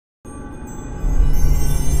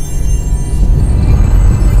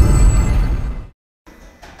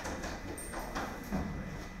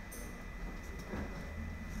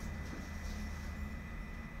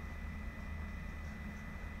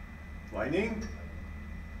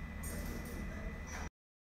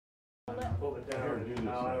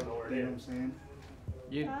No, I don't know where it is. You know what I'm saying?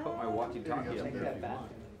 You can put my walkie-talkie up there if you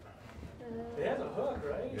want. It has a hook,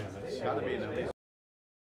 right? Yeah, it's gotta be in there. They're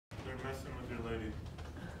messing with your lady.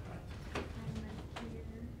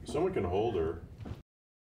 Someone can hold her.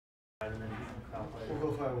 We'll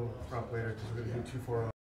go find a prop later because we're going to do 2-4.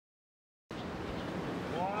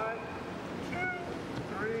 1, 2,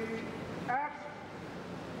 3, action!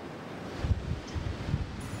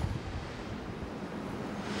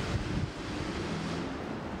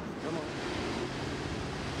 Come on.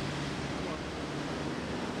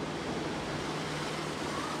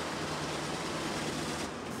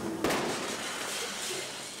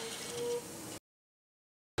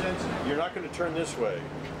 You're not going to turn this way.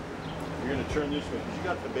 You're going to turn this way because you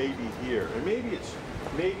got the baby here. And maybe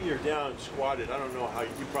you're down squatted. I don't know how you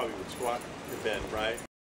probably would squat and bend, right?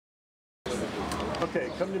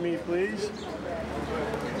 Okay, come to me, please.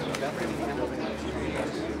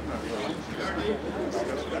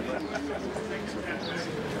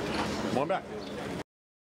 Come on back.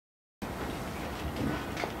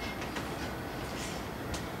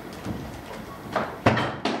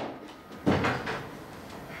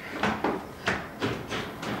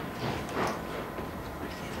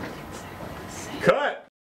 Cut!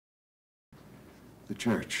 The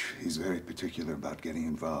church is very particular about getting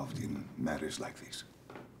involved in matters like these.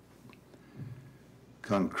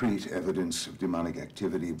 Concrete evidence of demonic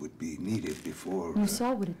activity would be needed before... You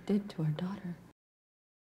saw what it did to our daughter.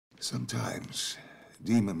 Sometimes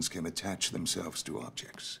demons can attach themselves to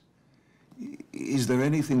objects. Is there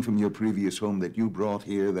anything from your previous home that you brought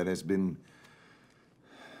here that has been...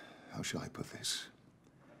 how shall I put this?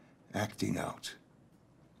 Acting out?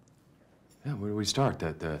 Yeah, where do we start?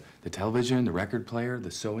 The television, the record player, the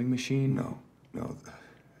sewing machine? No.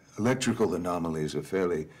 Electrical anomalies are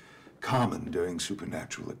fairly common during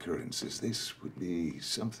supernatural occurrences. This would be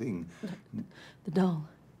something... The doll.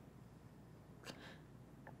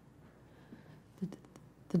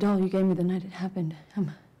 The doll you gave me the night it happened.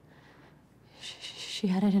 She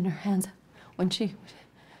had it in her hands when she...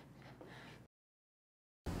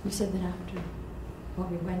 You said that after what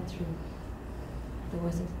we went through, there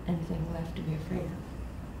wasn't anything left to be afraid of.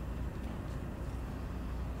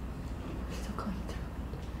 We're still going through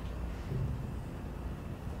it.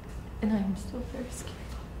 And I am still very scared.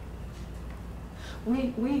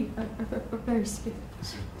 We are very scared.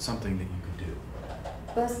 Is there something that you could do?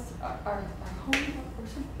 Bust our home or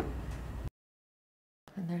something?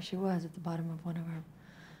 And there she was at the bottom of one of our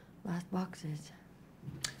last boxes.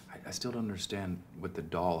 I still don't understand what the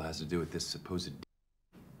doll has to do with this supposed...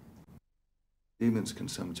 Demons can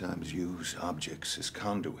sometimes use objects as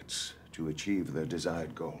conduits to achieve their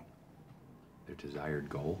desired goal. Their desired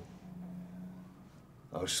goal?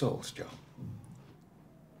 Our souls, John.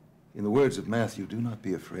 In the words of Matthew, do not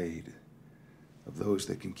be afraid of those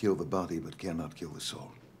that can kill the body but cannot kill the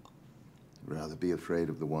soul. Rather be afraid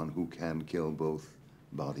of the one who can kill both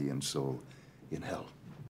body and soul in hell.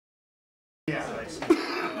 Yeah, that's good.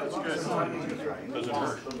 Doesn't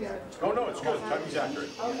hurt. Oh, no, it's good. Tucky's accurate.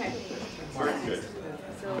 Okay. Very good.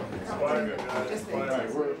 So, Just all right,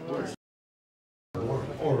 we're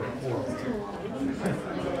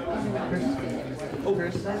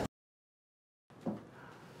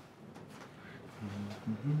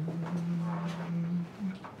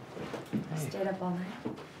Stayed up all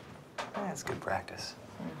night. That's good practice.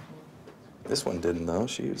 This one didn't, though.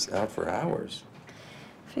 She was out for hours.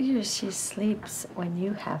 Figures she sleeps when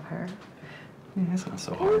you have her. Yeah, that's not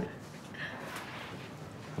so hard.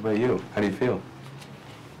 How about you? How do you feel?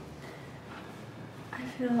 I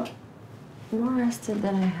feel more rested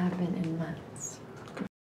than I have been in months.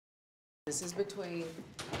 this is between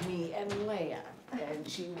me and Leia, and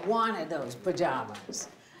she wanted those pajamas.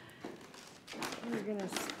 You're gonna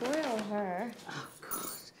spoil her. Oh, God.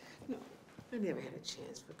 No, I never had a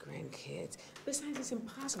chance for grandkids. Besides, it's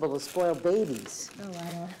impossible to spoil babies.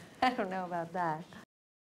 Oh, I don't know about that.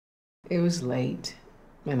 It was late,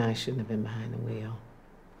 and I shouldn't have been behind the wheel.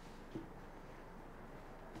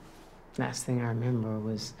 Last thing I remember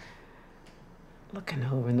was looking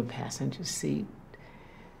over in the passenger seat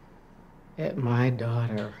at my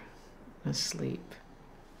daughter asleep.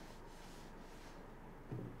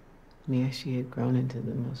 Mia, she had grown into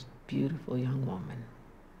the most beautiful young woman.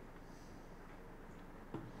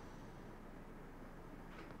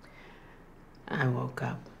 I woke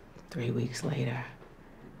up 3 weeks later,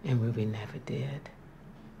 and Ruby never did.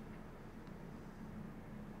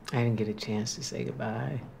 I didn't get a chance to say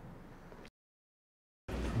goodbye.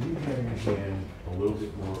 Can you have your hand a little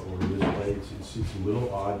bit more over this way? It's a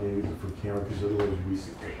little odd maybe for camera, because otherwise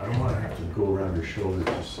I don't want to have to go around your shoulder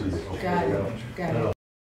to see it. Okay, Got it.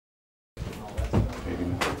 Maybe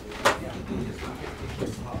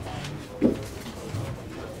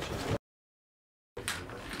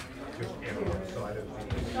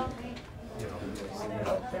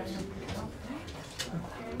We'll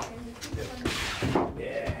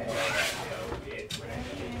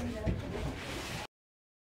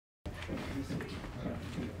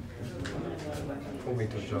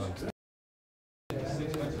wait till John's.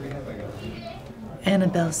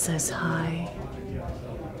 Annabelle says hi.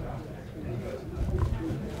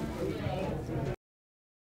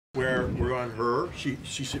 Where we're on her,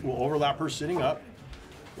 we'll overlap her sitting up.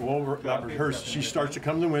 We'll overlap her. She starts to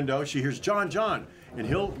come to the window. She hears John, John, and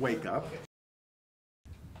he'll wake up.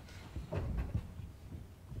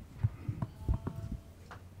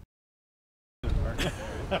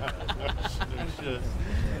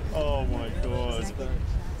 Oh my God.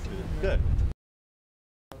 Good.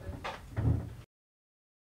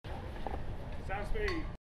 Sound speed.